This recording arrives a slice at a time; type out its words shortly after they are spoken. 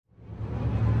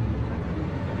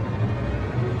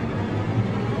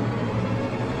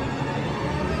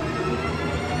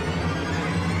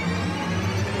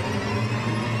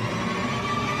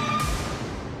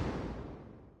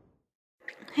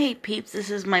Hey peeps,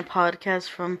 this is my podcast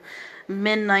from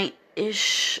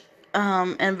midnight-ish,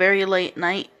 and very late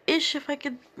night-ish, if I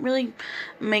could really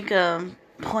make a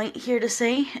point here to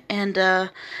say.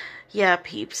 And, yeah,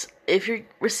 peeps, if you're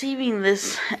receiving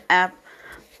this app,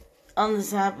 on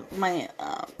this app, my,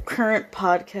 current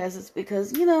podcast, it's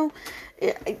because,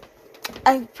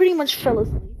 I pretty much fell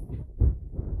asleep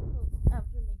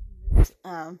after making this,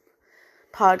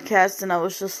 podcast, and I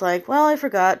was just like, well, I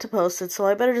forgot to post it, so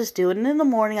I better just do it. And in the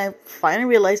morning, I finally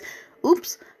realized,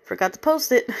 oops, forgot to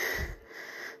post it.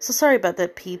 So sorry about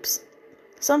that, peeps.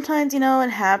 Sometimes, it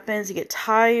happens, you get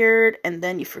tired, and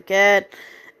then you forget,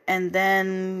 and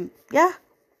then, yeah,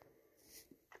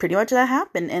 pretty much that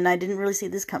happened, and I didn't really see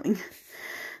this coming.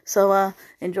 So,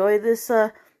 enjoy this,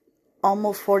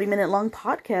 almost 40-minute long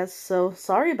podcast, so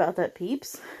sorry about that,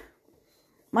 peeps.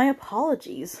 My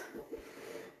apologies.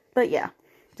 But yeah,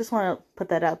 just want to put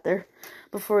that out there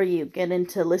before you get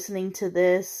into listening to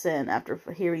this and after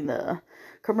hearing the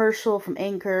commercial from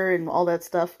Anchor and all that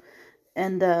stuff.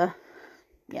 And, yeah,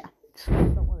 just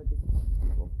don't want to disappoint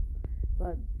people.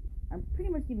 But I'm pretty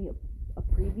much giving you a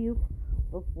preview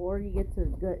before you get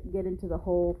to get into the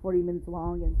whole 40 minutes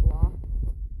long and blah.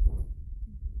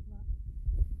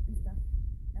 And stuff.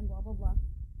 And blah, blah, blah.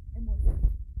 And more stuff.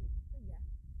 But yeah.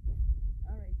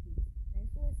 Alright, peeps.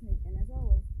 Thanks for listening. And as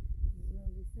always,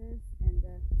 and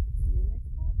see you next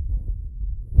podcast.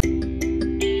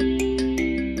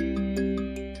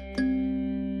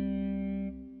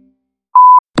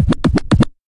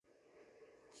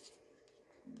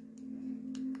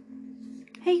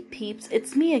 Hey peeps,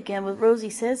 it's me again with Rosie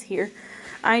Says here.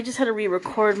 I just had to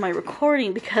re-record my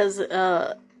recording because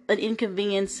an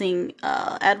inconveniencing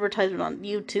advertisement on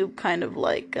YouTube kind of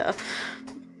like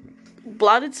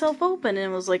blotted itself open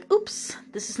and was like, oops,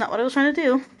 this is not what I was trying to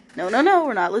do. No,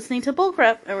 we're not listening to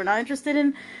bullcrap, and we're not interested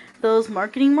in those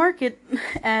market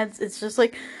ads. It's just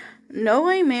like, no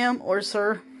way, ma'am or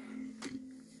sir.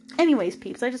 Anyways,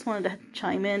 peeps, I just wanted to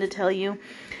chime in to tell you,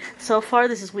 so far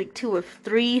this is week 2 of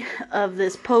 3 of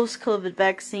this post-COVID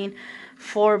vaccine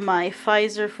for my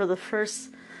Pfizer for the first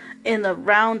in the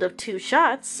round of 2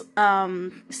 shots.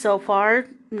 So far,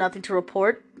 nothing to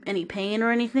report, any pain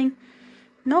or anything.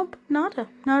 Nope, not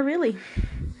really.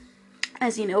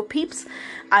 As you know, peeps,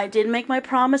 I did make my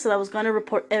promise that I was going to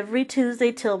report every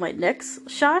Tuesday till my next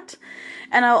shot.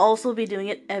 And I'll also be doing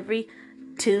it every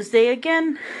Tuesday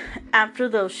again after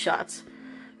those shots.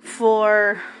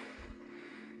 For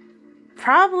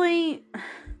probably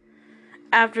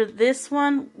after this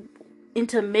one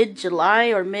into mid-July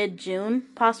or mid-June.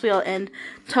 Possibly I'll end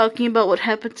talking about what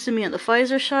happened to me on the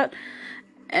Pfizer shot.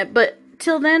 But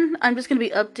till then, I'm just going to be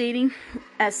updating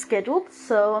as scheduled.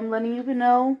 So I'm letting you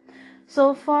know.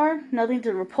 So far, nothing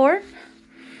to report.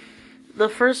 The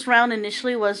first round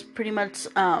initially was pretty much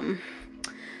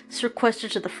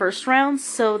sequestered to the first round,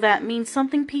 so that means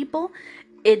something, people.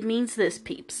 It means this,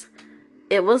 peeps.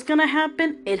 It was gonna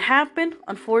happen. It happened.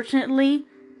 Unfortunately,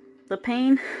 the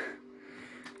pain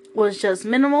was just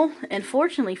minimal, and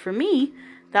fortunately for me,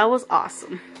 that was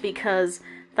awesome, because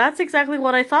that's exactly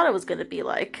what I thought it was gonna be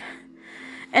like.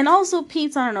 And also,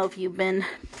 peeps, I don't know if you've been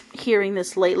hearing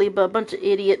this lately, but a bunch of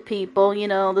idiot people,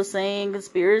 the saying,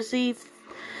 conspiracies,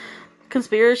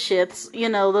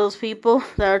 those people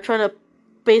that are trying to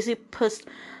basically push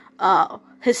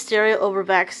hysteria over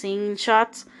vaccine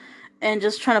shots and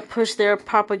just trying to push their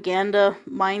propaganda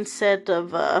mindset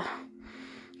of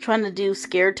trying to do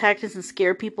scare tactics and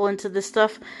scare people into this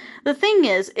stuff. The thing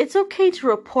is, it's okay to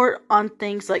report on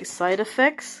things like side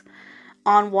effects,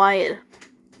 on why it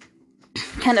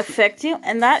can affect you,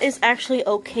 and that is actually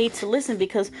okay to listen,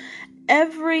 because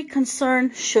every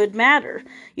concern should matter.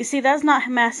 You see, that's not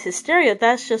mass hysteria,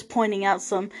 that's just pointing out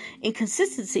some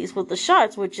inconsistencies with the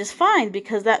shots, which is fine,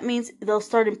 because that means they'll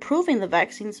start improving the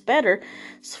vaccines better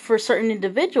for certain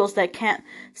individuals that can't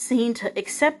seem to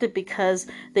accept it because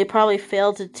they probably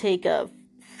failed to take a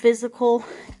physical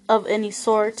of any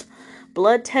sort,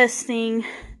 blood testing,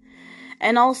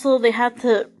 and also they have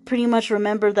to pretty much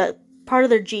remember that part of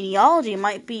their genealogy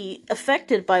might be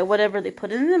affected by whatever they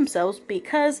put in themselves,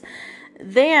 because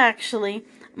they actually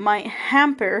might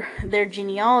hamper their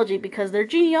genealogy, because their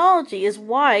genealogy is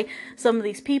why some of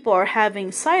these people are having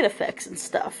side effects and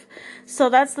stuff. So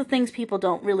that's the things people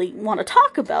don't really want to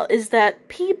talk about, is that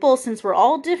people, since we're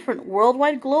all different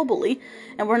worldwide, globally,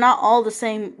 and we're not all the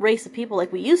same race of people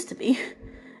like we used to be,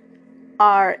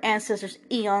 our ancestors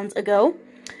eons ago,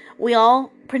 we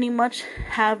all pretty much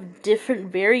have different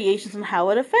variations on how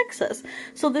it affects us.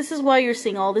 So this is why you're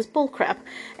seeing all this bullcrap.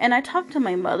 And I talked to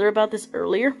my mother about this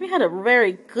earlier. We had a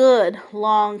very good,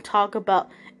 long talk about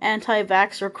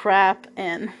anti-vaxxer crap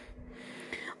and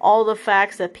all the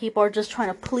facts that people are just trying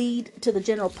to plead to the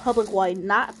general public why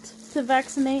not to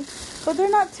vaccinate, but they're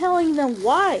not telling them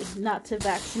why not to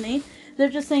vaccinate. They're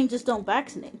just saying just don't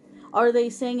vaccinate. Are they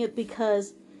saying it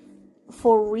because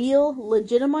for real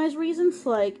legitimized reasons?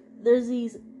 Like there's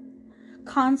these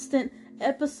constant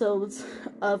episodes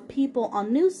of people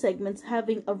on news segments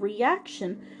having a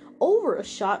reaction over a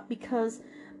shot because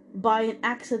by an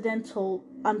accidental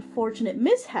unfortunate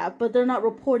mishap, but they're not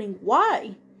reporting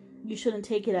why you shouldn't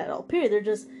take it at all, period. They're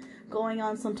just going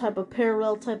on some type of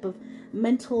parallel type of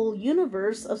mental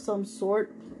universe of some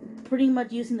sort, pretty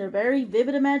much using their very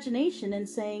vivid imagination and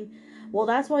saying, well,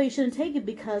 that's why you shouldn't take it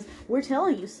because we're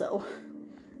telling you so.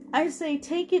 I say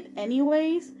take it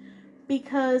anyways,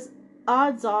 because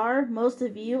odds are most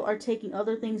of you are taking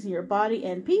other things in your body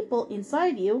and people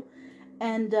inside you,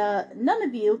 and none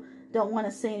of you don't want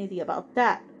to say anything about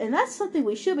that. And that's something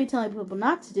we should be telling people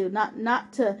not to do,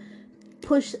 not to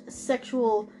push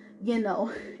sexual,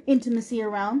 intimacy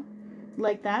around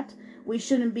like that. We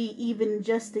shouldn't be even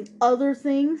ingesting other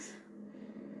things.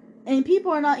 And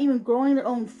people are not even growing their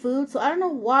own food, so I don't know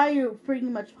why you're pretty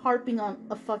much harping on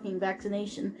a fucking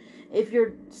vaccination. If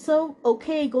you're so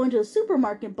okay going to a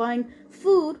supermarket buying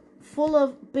food full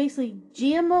of basically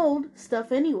GMO'd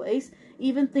stuff anyways,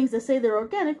 even things that say they're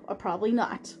organic are probably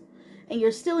not. And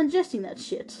you're still ingesting that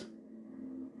shit.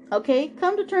 Okay?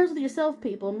 Come to terms with yourself,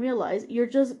 people, and realize you're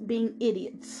just being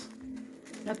idiots.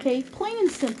 Okay? Plain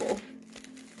and simple.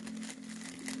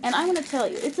 And I'm gonna tell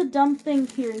you, it's a dumb thing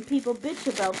hearing people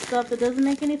bitch about stuff that doesn't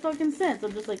make any fucking sense.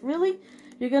 I'm just like, really?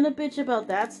 You're gonna bitch about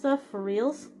that stuff for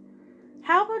reals?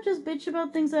 How about just bitch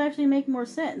about things that actually make more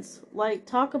sense? Like,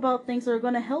 talk about things that are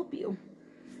gonna help you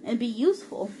and be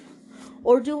useful.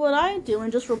 Or do what I do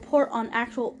and just report on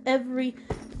actual every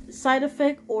side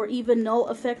effect or even no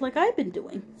effect like I've been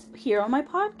doing here on my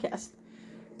podcast.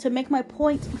 To make my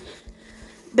point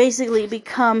basically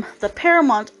become the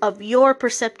paramount of your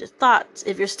perceptive thoughts.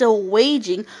 If you're still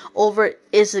waging over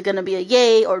is it going to be a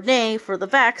yay or nay for the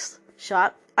vax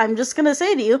shot, I'm just going to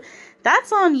say to you,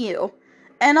 that's on you.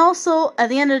 And also, at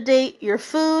the end of the day, your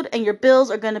food and your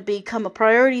bills are going to become a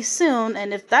priority soon.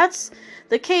 And if that's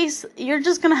the case, you're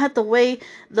just going to have to weigh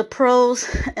the pros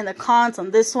and the cons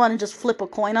on this one and just flip a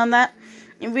coin on that.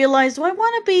 And realize, do I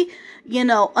want to be,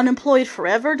 unemployed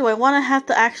forever? Do I want to have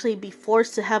to actually be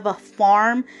forced to have a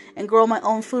farm and grow my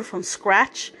own food from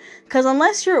scratch? Because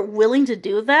unless you're willing to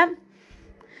do that,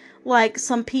 like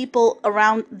some people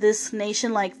around this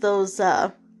nation, like those,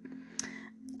 I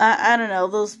don't know,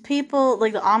 those people,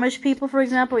 like the Amish people, for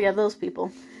example, yeah, those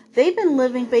people. They've been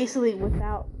living basically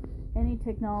without any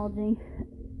technology,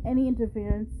 any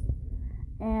interference,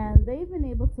 and they've been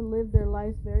able to live their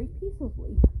lives very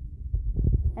peacefully.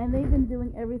 And they've been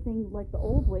doing everything like the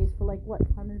old ways for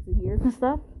hundreds of years and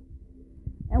stuff.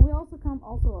 And we also some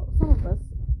of us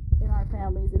in our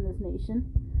families in this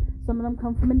nation, some of them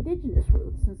come from indigenous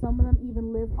roots, and some of them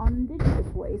even live on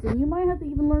indigenous ways. And you might have to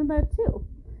even learn that too.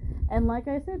 And like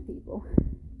I said, people,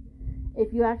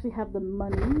 if you actually have the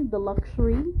money, the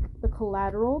luxury, the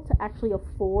collateral to actually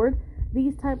afford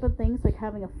these type of things, like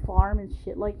having a farm and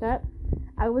shit like that,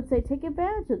 I would say take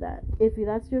advantage of that if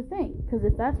that's your thing. Because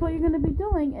if that's what you're going to be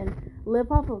doing and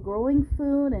live off of growing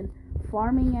food and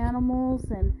farming animals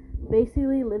and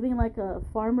basically living like a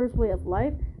farmer's way of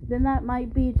life, then that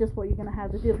might be just what you're going to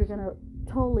have to do if you're going to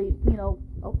totally,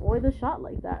 avoid the shot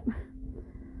like that.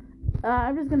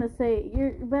 I'm just going to say,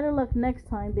 you're better luck next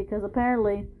time, because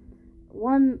apparently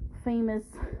one famous,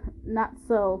 not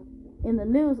so in the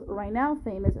news right now,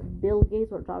 famous Bill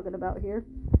Gates we're talking about here,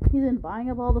 he's been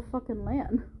buying up all the fucking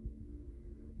land.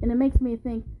 And it makes me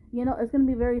think, it's going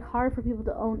to be very hard for people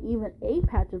to own even a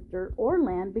patch of dirt or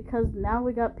land, because now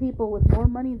we got people with more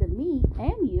money than me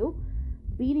and you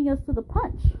beating us to the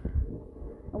punch.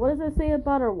 And what does that say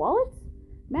about our wallets?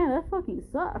 Man, that fucking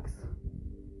sucks.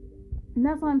 And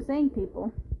that's what I'm saying,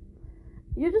 people.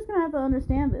 You're just going to have to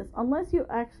understand this. Unless you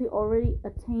actually already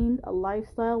attained a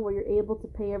lifestyle where you're able to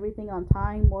pay everything on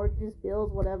time, mortgages,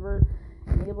 bills, whatever,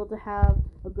 and able to have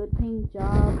a good paying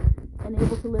job, and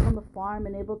able to live on the farm,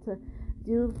 and able to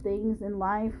do things in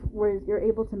life where you're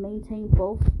able to maintain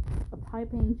both a high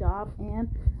paying job and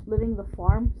living the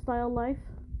farm style life,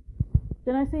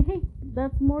 then I say, hey,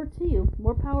 that's more to you.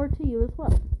 More power to you as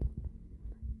well.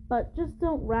 But just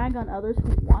don't rag on others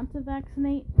who want to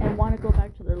vaccinate and want to go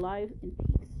back to their lives in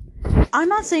peace. I'm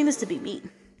not saying this to be mean.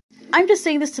 I'm just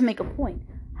saying this to make a point.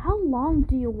 How long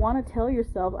do you want to tell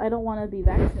yourself, I don't want to be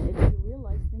vaccinated, if you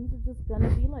realize things are just going to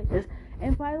be like this?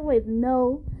 And by the way,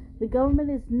 no, the government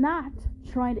is not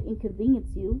trying to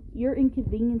inconvenience you. You're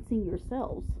inconveniencing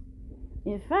yourselves.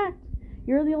 In fact,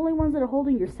 you're the only ones that are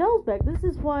holding yourselves back. This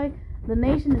is why the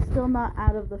nation is still not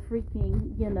out of the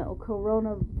freaking,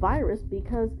 coronavirus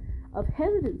because of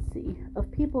hesitancy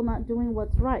of people not doing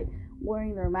what's right,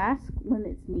 wearing their mask when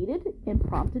it's needed and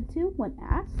prompted to when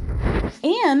asked,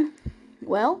 and,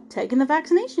 well, taking the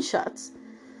vaccination shots.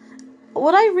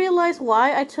 What I realized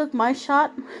why I took my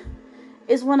shot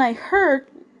is when I heard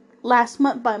last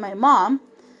month by my mom.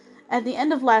 At the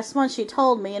end of last month, she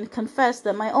told me and confessed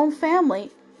that my own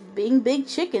family, being big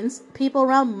chickens, people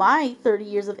around my 30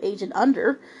 years of age and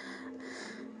under,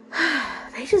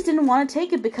 they just didn't want to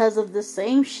take it because of the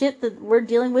same shit that we're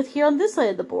dealing with here on this side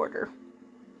of the border.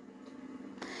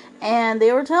 And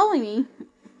they were telling me,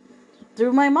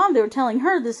 through my mom, they were telling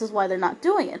her this is why they're not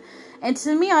doing it. And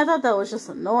to me, I thought that was just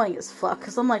annoying as fuck.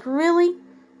 Because I'm like, really?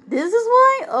 This is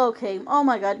why? Okay, oh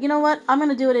my god. You know what? I'm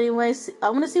going to do it anyways.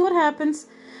 I'm going to see what happens.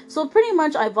 So pretty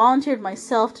much I volunteered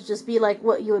myself to just be like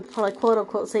what you would probably quote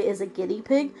unquote say is a guinea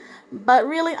pig. But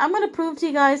really, I'm going to prove to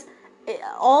you guys,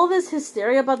 all this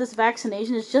hysteria about this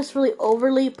vaccination is just really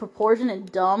overly proportioned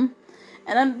and dumb.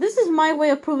 And this is my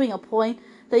way of proving a point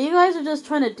that you guys are just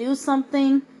trying to do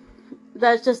something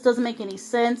that just doesn't make any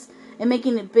sense and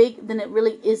making it big than it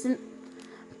really isn't.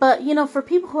 But, for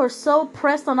people who are so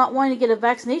pressed on not wanting to get a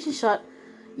vaccination shot,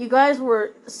 you guys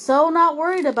were so not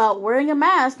worried about wearing a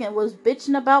mask and was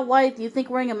bitching about why you think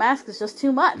wearing a mask is just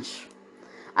too much.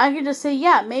 I can just say,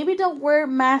 yeah, maybe don't wear a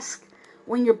mask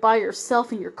when you're by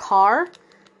yourself in your car.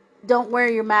 Don't wear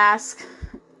your mask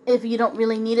if you don't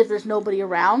really need it, if there's nobody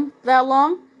around that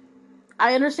long.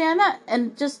 I understand that.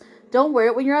 And just don't wear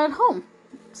it when you're at home.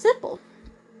 Simple.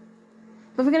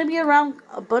 But if you're going to be around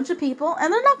a bunch of people,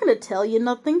 and they're not going to tell you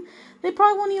nothing, they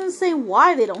probably won't even say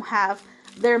why they don't have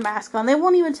their mask on. They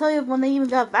won't even tell you when they even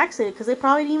got vaccinated, because they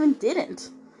probably even didn't.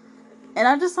 And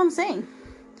I'm saying.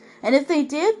 And if they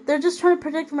did, they're just trying to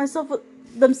protect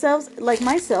themselves, like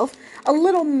myself, a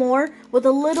little more, with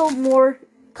a little more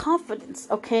confidence,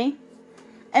 okay?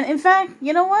 And in fact,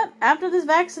 you know what? After this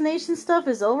vaccination stuff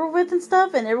is over with and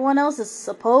stuff, and everyone else is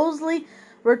supposedly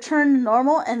returned to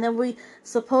normal, and then we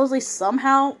supposedly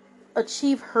somehow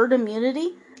achieve herd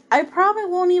immunity, I probably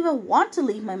won't even want to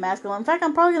leave my mask on. In fact,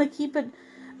 I'm probably going to keep it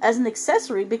as an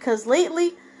accessory, because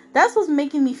lately, that's what's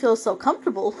making me feel so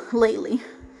comfortable lately.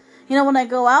 When I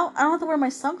go out, I don't have to wear my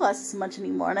sunglasses much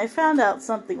anymore, and I found out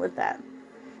something with that.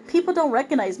 People don't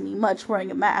recognize me much wearing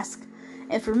a mask.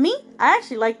 And for me, I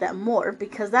actually like that more,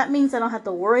 because that means I don't have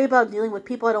to worry about dealing with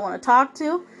people I don't want to talk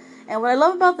to. And what I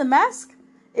love about the mask,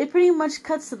 it pretty much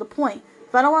cuts to the point.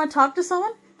 If I don't want to talk to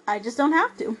someone, I just don't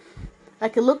have to. I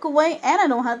can look away, and I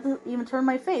don't have to even turn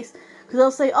my face. Because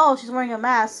they'll say, oh, she's wearing a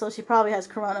mask, so she probably has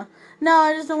corona. No,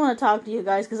 I just don't want to talk to you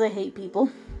guys, because I hate people.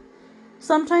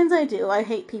 Sometimes I do. I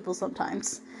hate people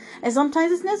sometimes. And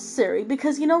sometimes it's necessary,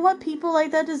 because you know what? People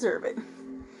like that deserve it.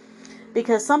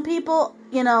 Because some people,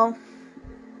 you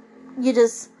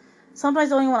just sometimes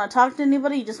don't even want to talk to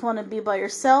anybody. You just want to be by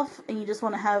yourself, and you just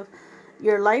want to have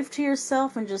your life to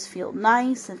yourself and just feel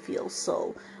nice and feel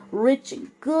so rich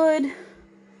and good.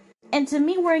 And to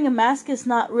me, wearing a mask is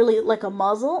not really like a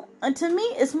muzzle. And to me,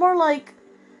 it's more like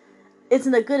it's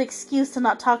a good excuse to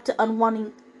not talk to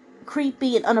unwanted,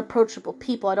 creepy, and unapproachable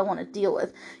people I don't want to deal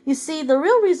with. You see, the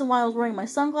real reason why I was wearing my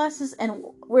sunglasses and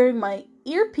wearing my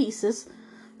earpieces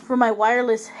for my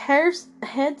wireless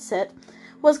headset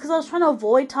was because I was trying to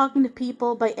avoid talking to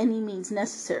people by any means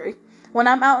necessary. When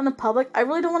I'm out in the public, I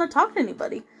really don't want to talk to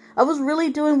anybody. I was really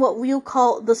doing what we'll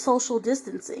call the social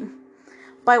distancing.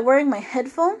 By wearing my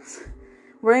headphones,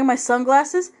 wearing my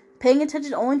sunglasses, paying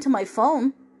attention only to my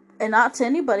phone, and not to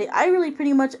anybody, I really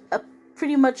pretty much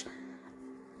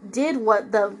did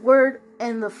what the word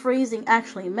and the phrasing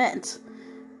actually meant.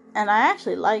 And I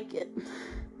actually like it.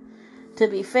 To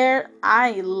be fair,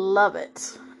 I love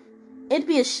it. It'd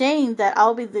be a shame that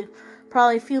I'll be the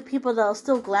probably few people that'll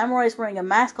still glamorize wearing a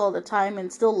mask all the time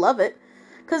and still love it.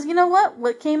 Because you know what?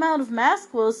 What came out of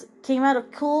came out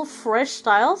of cool, fresh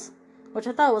styles, which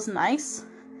I thought was nice.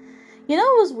 It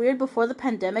was weird before the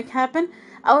pandemic happened.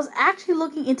 I was actually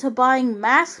looking into buying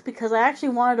masks because I actually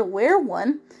wanted to wear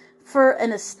one for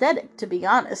an aesthetic, to be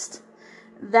honest.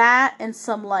 That and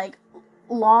some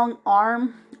long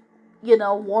arm,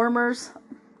 warmers.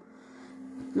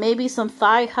 Maybe some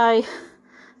thigh-high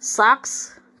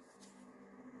socks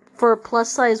for a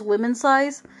plus-size women's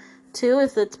size, too,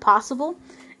 if it's possible.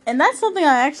 And that's something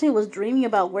I actually was dreaming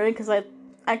about wearing, because I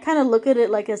kind of look at it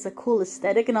like as a cool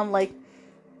aesthetic, and I'm like,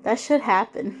 that should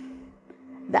happen.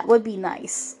 That would be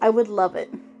nice. I would love it.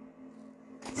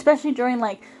 Especially during,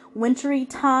 wintry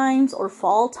times or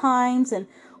fall times and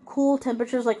cool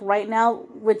temperatures like right now,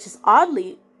 which is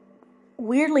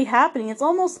weirdly happening. It's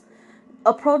almost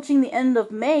approaching the end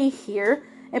of May here,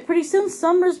 And pretty soon,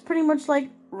 summer's pretty much like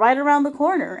right around the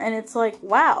corner. And it's like,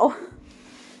 wow.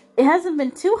 It hasn't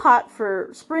been too hot for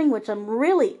spring, which I'm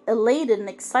really elated and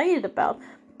excited about.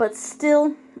 But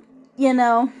still, you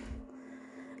know,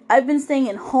 I've been staying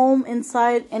at home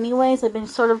inside anyways. I've been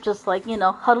sort of just like,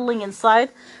 huddling inside.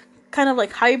 Kind of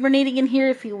like hibernating in here,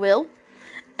 if you will.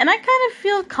 And I kind of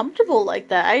feel comfortable like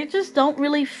that. I just don't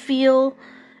really feel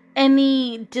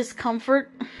any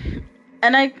discomfort.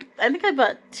 And I think I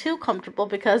got too comfortable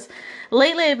because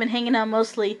lately I've been hanging out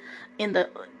mostly in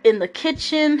the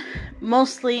kitchen,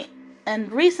 mostly,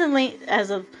 and recently,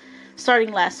 as of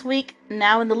starting last week,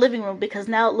 now in the living room, because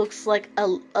now it looks like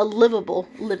a livable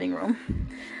living room.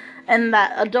 And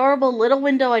that adorable little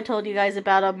window I told you guys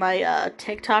about on my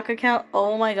TikTok account,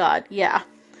 oh my god, yeah.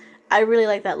 I really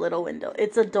like that little window.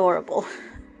 It's adorable.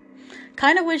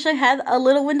 Kind of wish I had a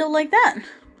little window like that.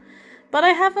 But I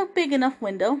have a big enough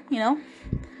window,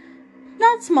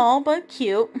 Not small, but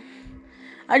cute.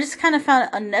 I just kind of found it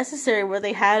unnecessary where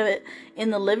they had it in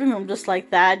the living room just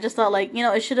like that. I just thought, like,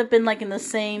 it should have been like in the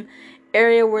same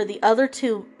area where the other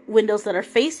two windows that are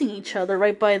facing each other,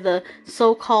 right by the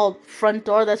so-called front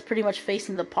door that's pretty much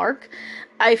facing the park.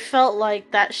 I felt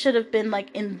like that should have been like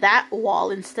in that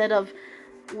wall instead of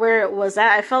where it was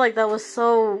at. I felt like that was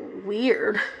so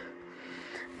weird.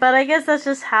 But I guess that's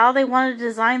just how they wanted to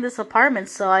design this apartment,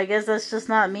 so I guess that's just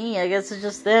not me. I guess it's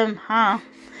just them, huh?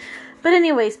 But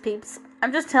anyways, peeps,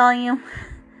 I'm just telling you,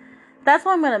 that's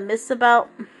what I'm going to miss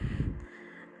about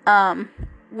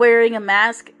wearing a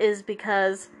mask, is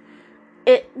because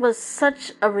it was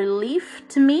such a relief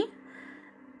to me,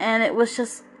 and it was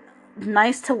just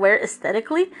nice to wear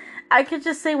aesthetically. I could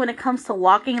just say when it comes to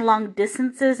walking long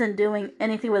distances and doing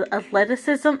anything with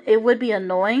athleticism, it would be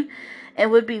annoying. It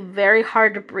would be very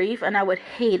hard to breathe, and I would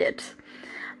hate it.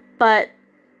 But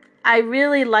I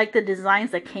really like the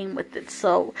designs that came with it.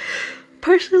 So,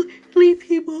 personally,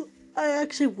 people, I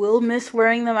actually will miss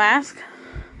wearing the mask.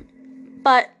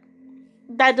 But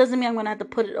that doesn't mean I'm going to have to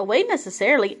put it away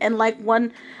necessarily. And like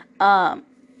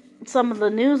some of the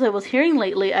news I was hearing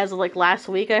lately, as of like last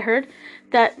week, I heard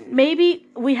that maybe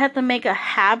we have to make a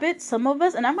habit, some of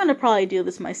us, and I'm going to probably do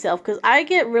this myself, because I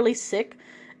get really sick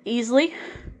easily.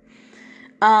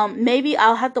 Maybe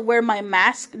I'll have to wear my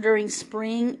mask during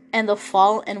spring and the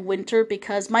fall and winter,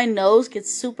 because my nose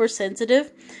gets super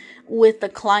sensitive with the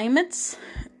climates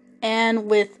and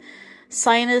with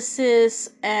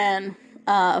sinuses and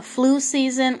flu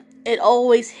season. It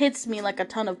always hits me like a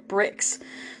ton of bricks.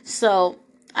 So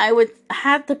I would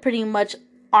have to pretty much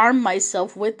arm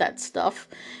myself with that stuff.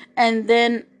 And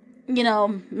then,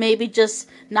 maybe just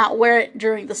not wear it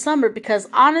during the summer, because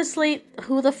honestly,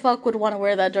 who the fuck would want to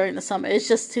wear that during the summer? It's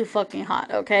just too fucking hot,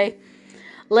 okay?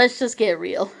 Let's just get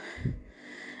real.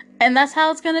 And that's how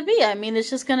it's going to be. I mean, it's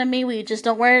just going to be, we just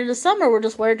don't wear it in the summer. We'll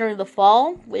just wear it during the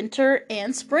fall, winter,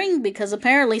 and spring, because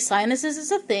apparently sinuses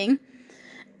is a thing.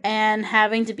 And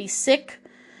having to be sick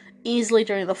easily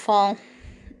during the fall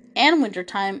and winter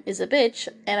time is a bitch.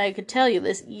 And I could tell you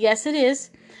this. Yes, it is.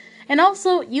 And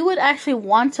also, you would actually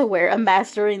want to wear a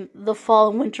mask during the fall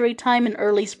and wintry time and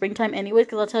early springtime anyway,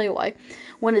 because I'll tell you why.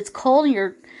 When it's cold and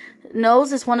your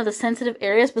nose is one of the sensitive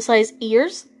areas besides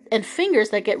ears and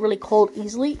fingers that get really cold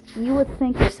easily, you would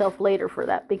thank yourself later for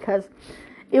that, because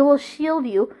it will shield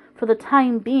you for the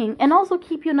time being and also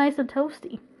keep you nice and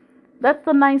toasty. That's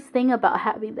the nice thing about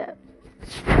having that.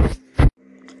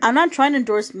 I'm not trying to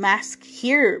endorse masks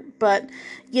here, but,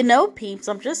 peeps,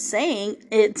 I'm just saying,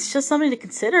 it's just something to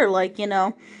consider, like,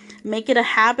 make it a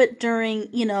habit during,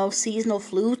 seasonal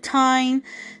flu time,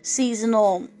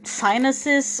 seasonal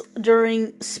sinuses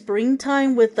during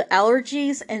springtime with the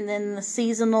allergies, and then the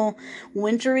seasonal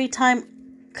wintry time,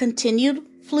 continued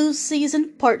flu season,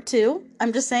 part 2.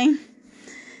 I'm just saying,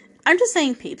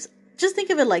 peeps, just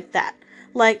think of it like that.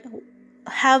 Like,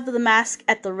 have the mask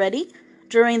at the ready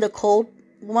during the cold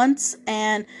once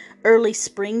and early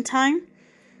springtime.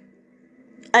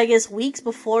 I guess weeks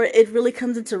before it really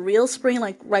comes into real spring,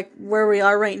 like where we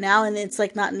are right now, and it's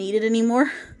like not needed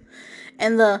anymore.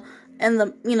 And the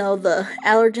the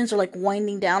allergens are like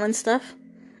winding down and stuff.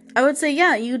 I would say,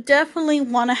 yeah, you definitely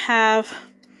want to have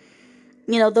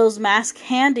those masks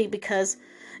handy, because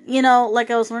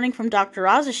like I was learning from Dr.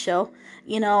 Oz's show,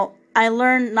 I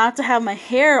learned not to have my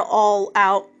hair all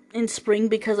out in spring,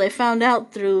 because I found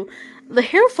out through the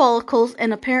hair follicles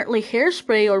and apparently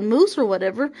hairspray or mousse or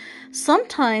whatever,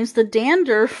 sometimes the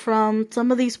dander from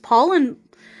some of these pollen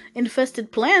infested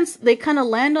plants, they kind of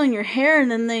land on your hair and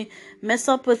then they mess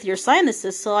up with your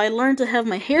sinuses. So I learned to have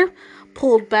my hair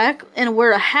pulled back and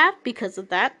wear a hat because of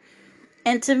that.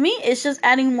 And to me, it's just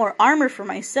adding more armor for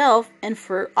myself and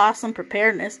for awesome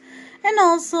preparedness. And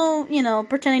also,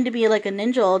 pretending to be like a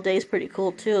ninja all day is pretty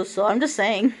cool too. So I'm just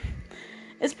saying,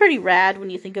 it's pretty rad when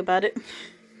you think about it.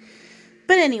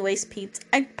 But anyways, peeps,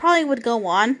 I probably would go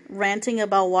on ranting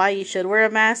about why you should wear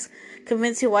a mask,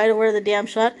 convince you why to wear the damn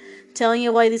shot, telling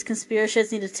you why these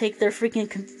conspiracists need to take their freaking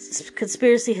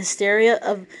conspiracy hysteria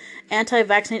of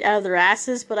anti-vaccinate out of their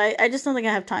asses, but I just don't think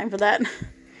I have time for that.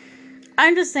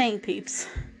 I'm just saying, peeps.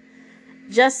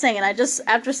 Just saying.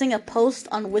 After seeing a post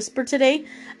on Whisper today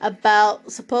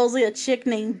about supposedly a chick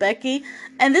named Becky,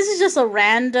 and this is just a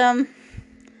random,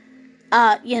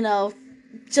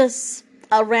 just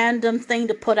a random thing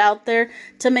to put out there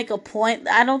to make a point.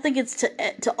 I don't think it's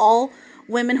to all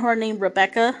women who are named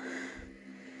Rebecca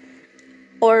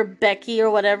or Becky or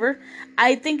whatever.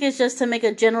 I think it's just to make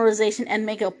a generalization and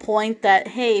make a point that,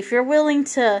 hey, if you're willing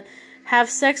to have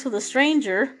sex with a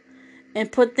stranger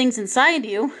and put things inside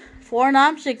you, foreign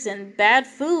objects and bad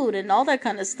food and all that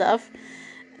kind of stuff,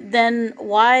 then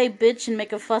why bitch and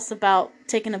make a fuss about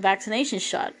taking a vaccination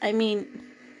shot? I mean,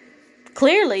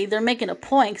 clearly they're making a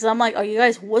point, because I'm like, are you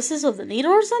guys wusses of the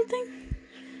needle or something?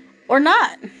 Or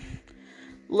not?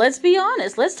 Let's be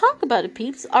honest. Let's talk about it,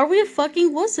 peeps. Are we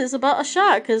fucking wusses about a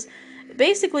shot? Because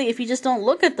basically, if you just don't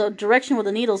look at the direction where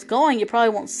the needle's going, you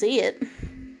probably won't see it.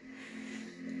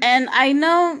 And I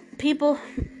know people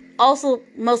also,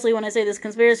 mostly when I say this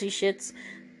conspiracy shits,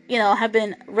 have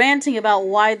been ranting about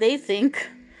why they think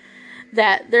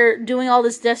that they're doing all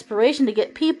this desperation to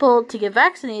get people to get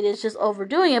vaccinated. It's just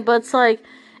overdoing it. But it's like,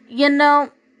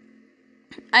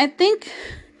 I think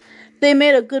they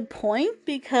made a good point,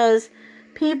 because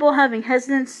people having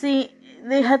hesitancy,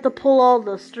 they had to pull all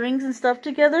the strings and stuff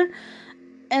together.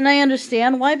 And I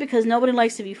understand why, because nobody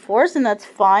likes to be forced, and that's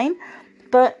fine.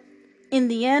 But in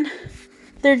the end,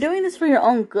 they're doing this for your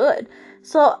own good.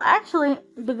 So actually,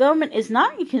 the government is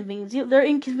not inconveniencing you. They're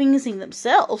inconveniencing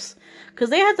themselves,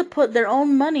 because they have to put their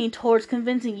own money towards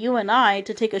convincing you and I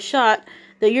to take a shot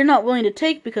that you're not willing to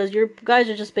take, because you guys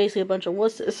are just basically a bunch of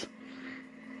wusses.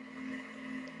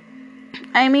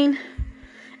 I mean,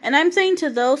 and I'm saying to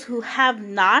those who have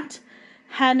not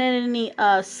had any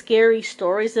scary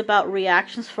stories about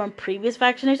reactions from previous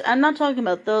vaccinations, I'm not talking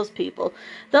about those people.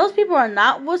 Those people are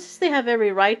not wusses. They have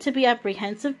every right to be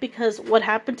apprehensive, because what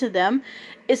happened to them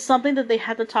is something that they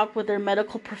had to talk with their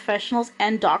medical professionals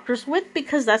and doctors with,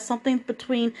 because that's something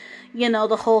between,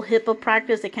 the whole HIPAA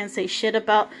practice. They can't say shit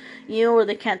about you, or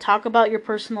they can't talk about your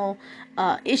personal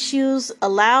issues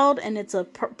aloud, and it's a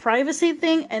privacy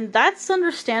thing, and that's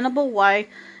understandable why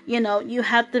you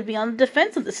have to be on the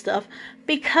defense of this stuff,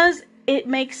 because it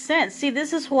makes sense. See,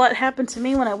 this is what happened to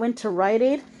me when I went to Rite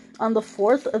Aid on the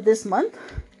 4th of this month.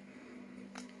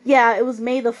 Yeah, it was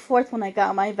May the 4th when I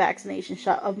got my vaccination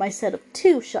shot, of my set of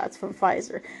 2 shots from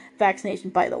Pfizer. Vaccination,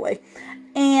 by the way.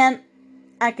 And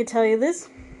I could tell you this.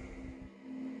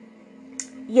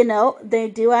 They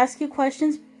do ask you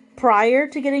questions prior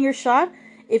to getting your shot.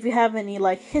 If you have any,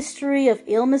 history of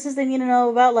illnesses they need to know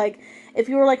about. Like, if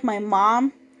you were like my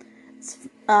mom,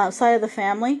 side of the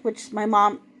family, which my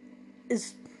mom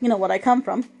is, what I come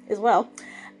from as well.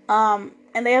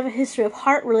 And they have a history of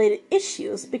heart-related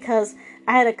issues, because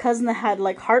I had a cousin that had,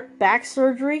 heart back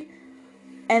surgery.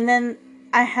 And then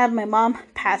I had my mom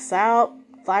pass out,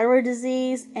 thyroid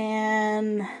disease,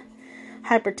 and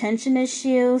hypertension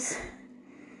issues.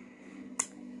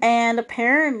 And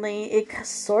apparently it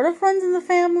sort of runs in the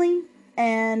family.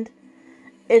 And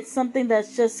it's something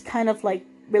that's just kind of,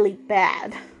 really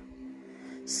bad.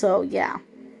 So, yeah.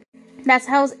 That's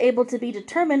how I was able to be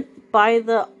determined by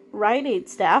the Rite Aid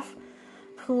staff,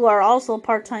 who are also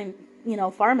part-time,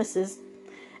 pharmacists.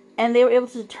 And they were able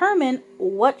to determine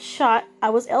what shot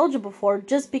I was eligible for,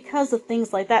 just because of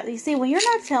things like that. You see, when you're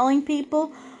not telling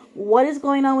people what is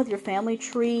going on with your family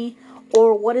tree,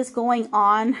 or what is going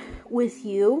on with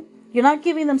you, you're not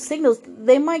giving them signals.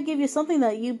 They might give you something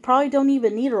that you probably don't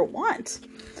even need or want.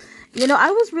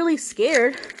 I was really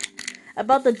scared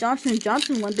about the Johnson &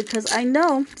 Johnson one, because I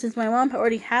know, since my mom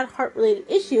already had heart-related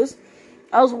issues,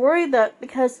 I was worried that,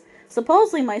 because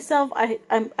supposedly myself,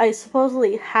 I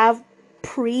supposedly have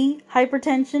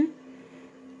pre-hypertension,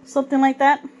 something like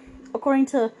that. According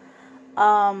to,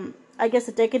 I guess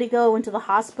a decade ago, I went to the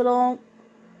hospital,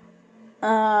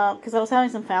 because I was having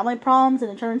some family problems,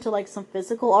 and it turned into, some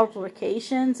physical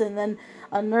altercations, and then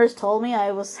a nurse told me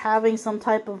I was having some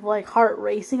type of, heart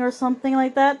racing or something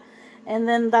like that. And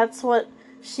then that's what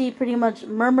she pretty much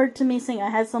murmured to me, saying I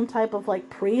had some type of,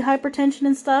 pre-hypertension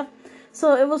and stuff.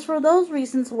 So it was for those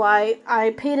reasons why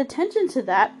I paid attention to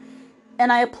that.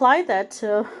 And I applied that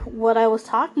to what I was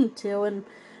talking to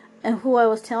and who I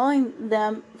was telling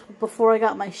them before I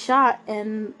got my shot.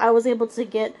 And I was able to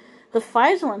get the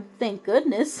Pfizer one, thank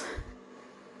goodness.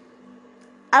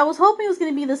 I was hoping it was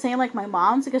going to be the same like my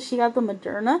mom's because she got the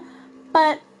Moderna,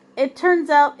 but it turns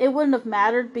out it wouldn't have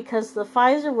mattered because the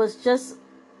Pfizer was just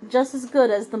as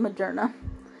good as the Moderna.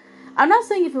 I'm not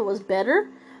saying if it was better,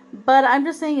 but I'm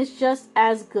just saying it's just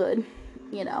as good,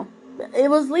 you know. It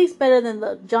was at least better than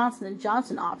the Johnson &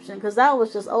 Johnson option because that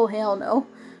was just, oh hell no,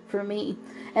 for me.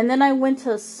 And then I went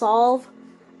to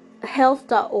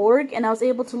solvehealth.org and I was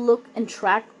able to look and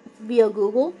track via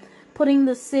Google, putting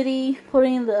the city,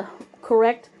 putting the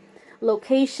correct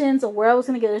locations of where I was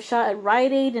going to get a shot at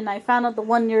Rite Aid, and I found out the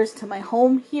one nearest to my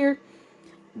home here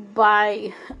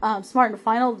by Smart and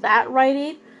Final, that Rite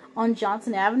Aid on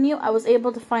Johnson Avenue. I was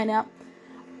able to find out,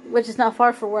 which is not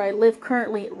far from where I live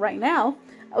currently right now,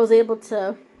 I was able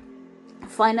to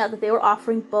find out that they were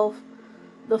offering both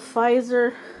the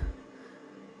Pfizer.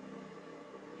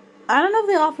 I don't know if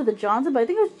they offered the Johnson, but I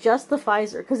think it was just the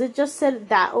Pfizer because it just said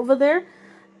that over there.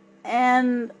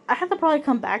 And I have to probably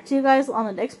come back to you guys on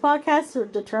the next podcast to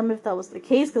determine if that was the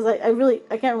case because I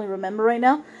can't really remember right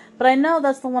now. But I know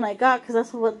that's the one I got because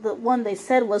that's what the one they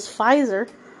said was Pfizer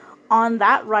on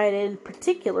that Rite Aid in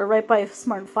particular, right by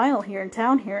Smart and Final here in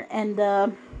town here.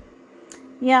 And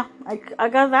yeah, I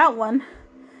got that one.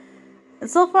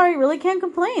 And so far I really can't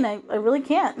complain. I really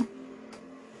can't.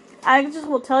 I just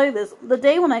will tell you this. The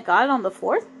day when I got it on the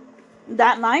 4th,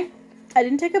 that night, I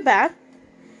didn't take a bath.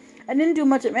 I didn't do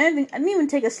much of anything. I didn't even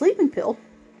take a sleeping pill.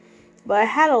 But I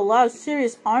had a lot of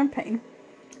serious arm pain.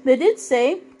 They did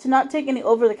say to not take any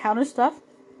over-the-counter stuff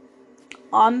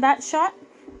on that shot.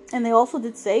 And they also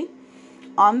did say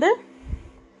on there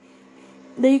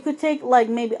that you could take like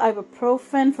maybe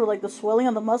ibuprofen for like the swelling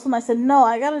of the muscle. And I said, no,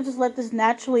 I gotta just let this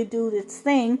naturally do its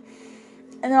thing.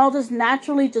 And then I'll just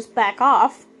naturally just back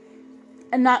off.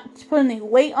 And not put any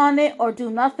weight on it or do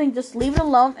nothing. Just leave it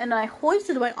alone. And I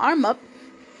hoisted my arm up.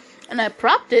 And I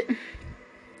propped it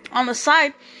on the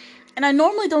side. And I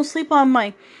normally don't sleep on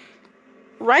my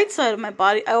right side of my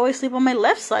body. I always sleep on my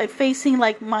left side, facing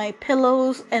like my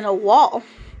pillows and a wall.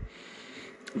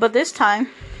 But this time,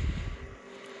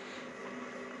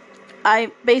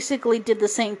 I basically did the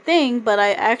same thing, but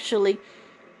I actually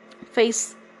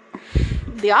faced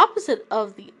the opposite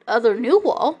of the other new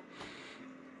wall.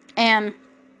 And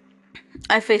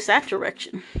I faced that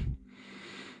direction.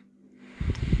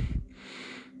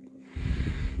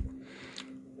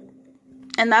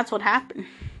 And that's what happened.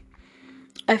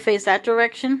 I faced that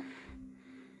direction.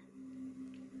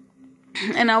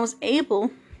 And I was able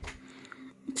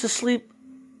to sleep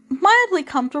mildly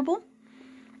comfortable.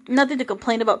 Nothing to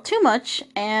complain about too much.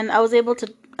 And I was able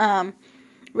to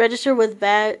register with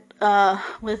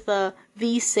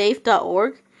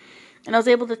vsafe.org. And I was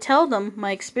able to tell them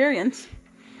my experience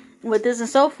with this. And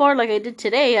so far, like I did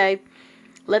today, I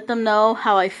let them know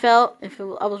how I felt.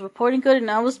 I was reporting good,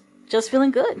 and I was just feeling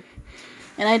good.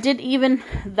 And I did even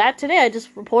that today. I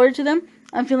just reported to them,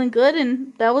 I'm feeling good,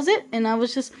 and that was it. And I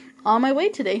was just on my way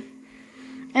today.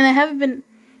 And I haven't been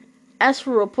asked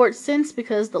for a report since,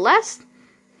 because the last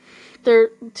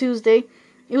Tuesday,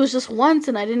 it was just once,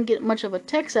 and I didn't get much of a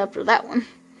text after that one.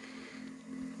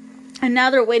 And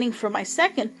now they're waiting for my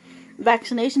second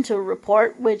vaccination to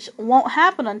report, which won't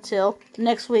happen until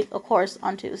next week, of course,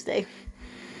 on Tuesday.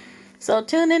 So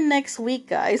tune in next week,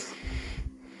 guys.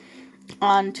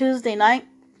 On Tuesday night,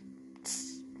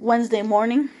 Wednesday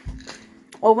morning,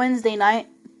 or Wednesday night,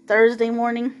 Thursday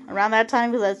morning, around that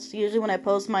time, because that's usually when I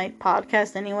post my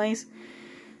podcast anyways,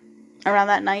 around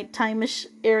that night-time-ish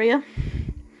area.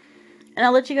 And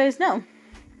I'll let you guys know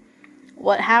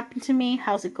what happened to me,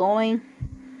 how's it going,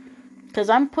 because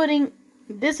I'm putting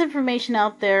this information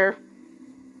out there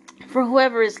for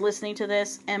whoever is listening to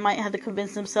this and might have to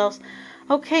convince themselves,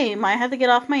 okay, might have to get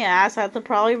off my ass. I have to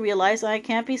probably realize I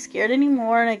can't be scared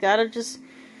anymore, and I gotta just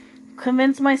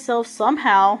convince myself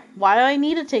somehow why I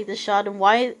need to take this shot and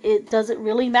why it doesn't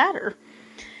really matter.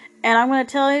 And I'm going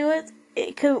to tell you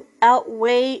it could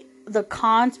outweigh the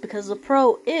cons, because the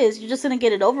pro is you're just going to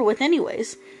get it over with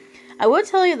anyways. I would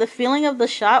tell you the feeling of the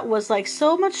shot was like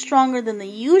so much stronger than the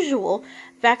usual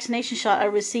vaccination shot I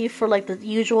received for like the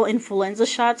usual influenza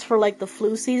shots for like the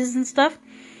flu seasons and stuff.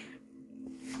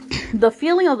 The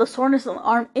feeling of the soreness in the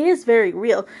arm is very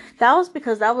real. That was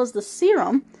because that was the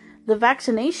serum, the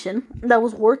vaccination, that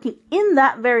was working in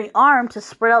that very arm to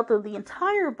spread out through the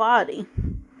entire body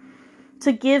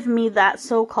to give me that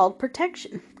so-called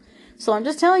protection. So I'm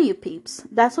just telling you, peeps,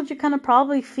 that's what you're going to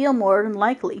probably feel more than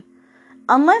likely.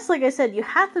 Unless, like I said, you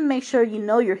have to make sure you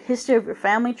know your history of your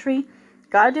family tree.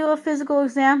 Gotta do a physical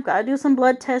exam, gotta do some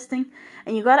blood testing,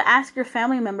 and you gotta ask your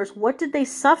family members, what did they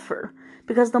suffer?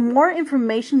 Because the more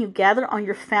information you gather on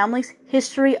your family's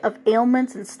history of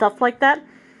ailments and stuff like that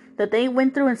they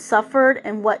went through and suffered,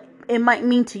 and what it might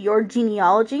mean to your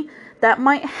genealogy, that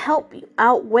might help you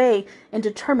outweigh and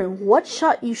determine what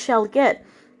shot you shall get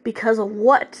because of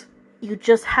what you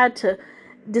just had to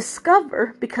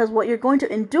discover, because what you're going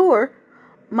to endure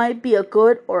might be a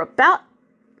good or about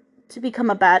to become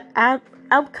a bad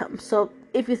outcome. So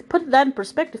if you put that in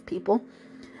perspective, people,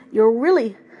 you're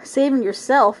really saving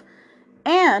yourself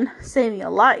and saving a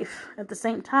life at the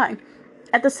same time.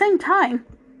 At the same time,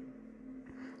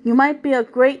 you might be a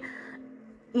great,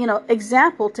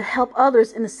 example to help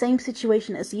others in the same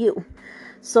situation as you.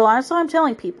 So that's what I'm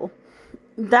telling people.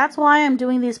 That's why I'm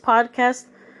doing these podcasts,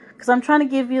 because I'm trying to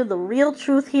give you the real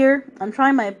truth here. I'm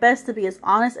trying my best to be as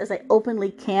honest as I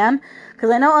openly can, because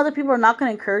I know other people are not going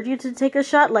to encourage you to take a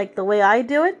shot like the way I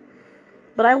do it.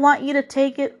 But I want you to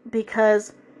take it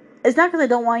because it's not because I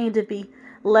don't want you to be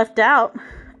left out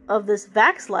of this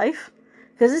vax life,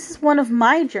 because this is one of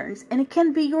my journeys, and it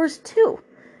can be yours too,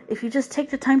 if you just take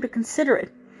the time to consider it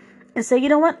and say, you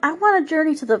know what, I want to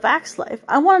journey to the vax life.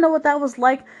 I want to know what that was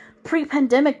like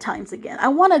pre-pandemic times again. I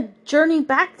want to journey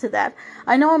back to that.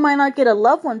 I know I might not get a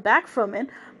loved one back from it,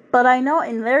 but I know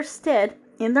in their stead,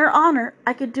 in their honor,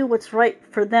 I could do what's right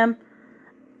for them,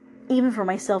 even for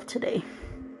myself today.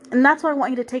 And that's what I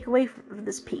want you to take away from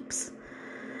this, peeps.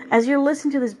 As you're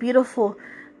listening to this beautiful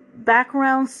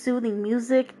background soothing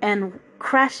music and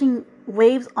crashing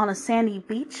waves on a sandy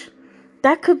beach,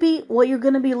 that could be what you're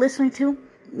going to be listening to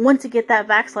once you get that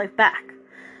vax life back.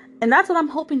 And that's what I'm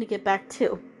hoping to get back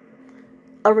to.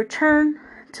 A return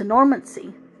to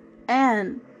normalcy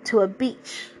and to a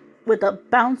beach with a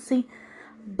bouncy,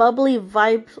 bubbly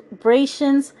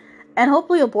vibrations and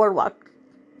hopefully a boardwalk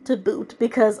to boot,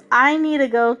 because I need to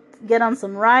go get on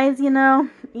some rides,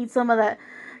 eat some of that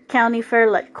county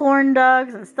fair like corn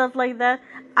dogs and stuff like that.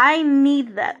 I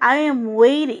need that. I am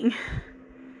waiting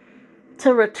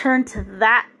to return to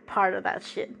that part of that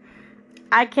shit.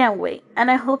 I can't wait, and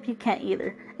I hope you can't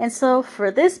either. And so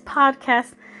for this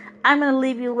podcast, I'm going to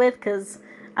leave you with, because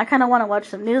I kind of want to watch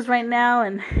some news right now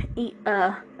and eat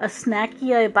a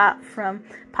snacky I bought from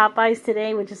Popeyes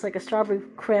today, which is like a strawberry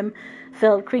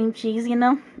filled cream cheese,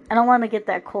 I don't want to get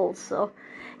that cold, so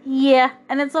yeah.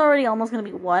 And it's already almost going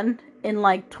to be 1 in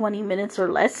like 20 minutes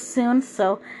or less soon,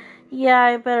 so yeah,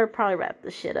 I better probably wrap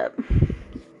this shit up.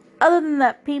 Other than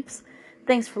that, peeps,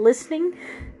 thanks for listening.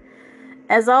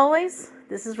 As always,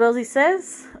 this is Rosie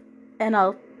Says, and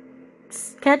I'll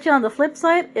catch you on the flip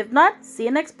side. If not, see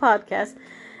you next podcast.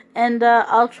 And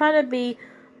I'll try to be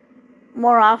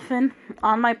more often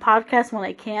on my podcast when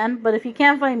I can. But if you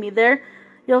can't find me there,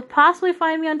 you'll possibly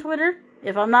find me on Twitter.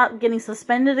 If I'm not getting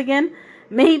suspended again,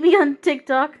 maybe on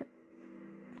TikTok.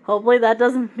 Hopefully that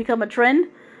doesn't become a trend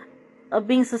of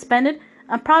being suspended.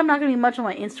 I'm probably not going to be much on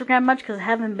my Instagram because I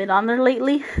haven't been on there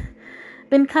lately.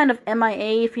 Been kind of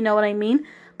MIA, if you know what I mean.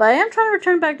 But I am trying to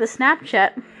return back to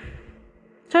Snapchat.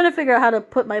 Trying to figure out how to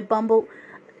put my Bumble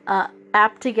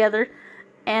app together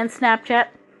and Snapchat,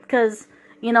 because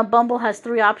Bumble has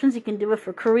 3 options. You can do it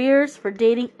for careers, for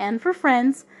dating, and for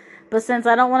friends. But since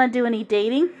I don't want to do any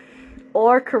dating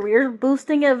or career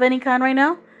boosting of any kind right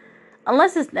now,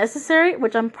 unless it's necessary,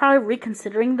 which I'm probably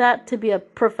reconsidering that to be a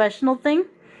professional thing,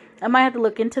 I might have to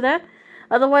look into that.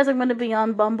 Otherwise, I'm going to be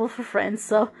on Bumble for friends.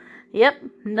 So, yep,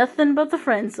 nothing but the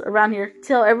friends around here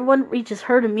till everyone reaches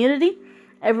herd immunity.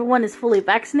 Everyone is fully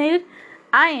vaccinated.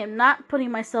 I am not putting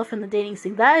myself in the dating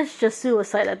scene. That is just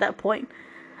suicide at that point.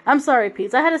 I'm sorry,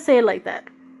 Pete. I had to say it like that.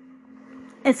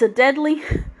 It's a deadly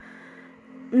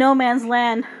no man's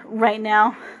land right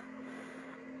now.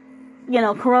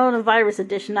 Coronavirus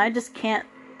edition. I just can't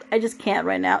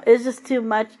right now. It's just too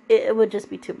much. It would just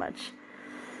be too much.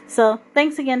 So,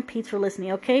 thanks again, Pete, for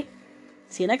listening, okay?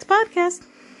 See you next podcast.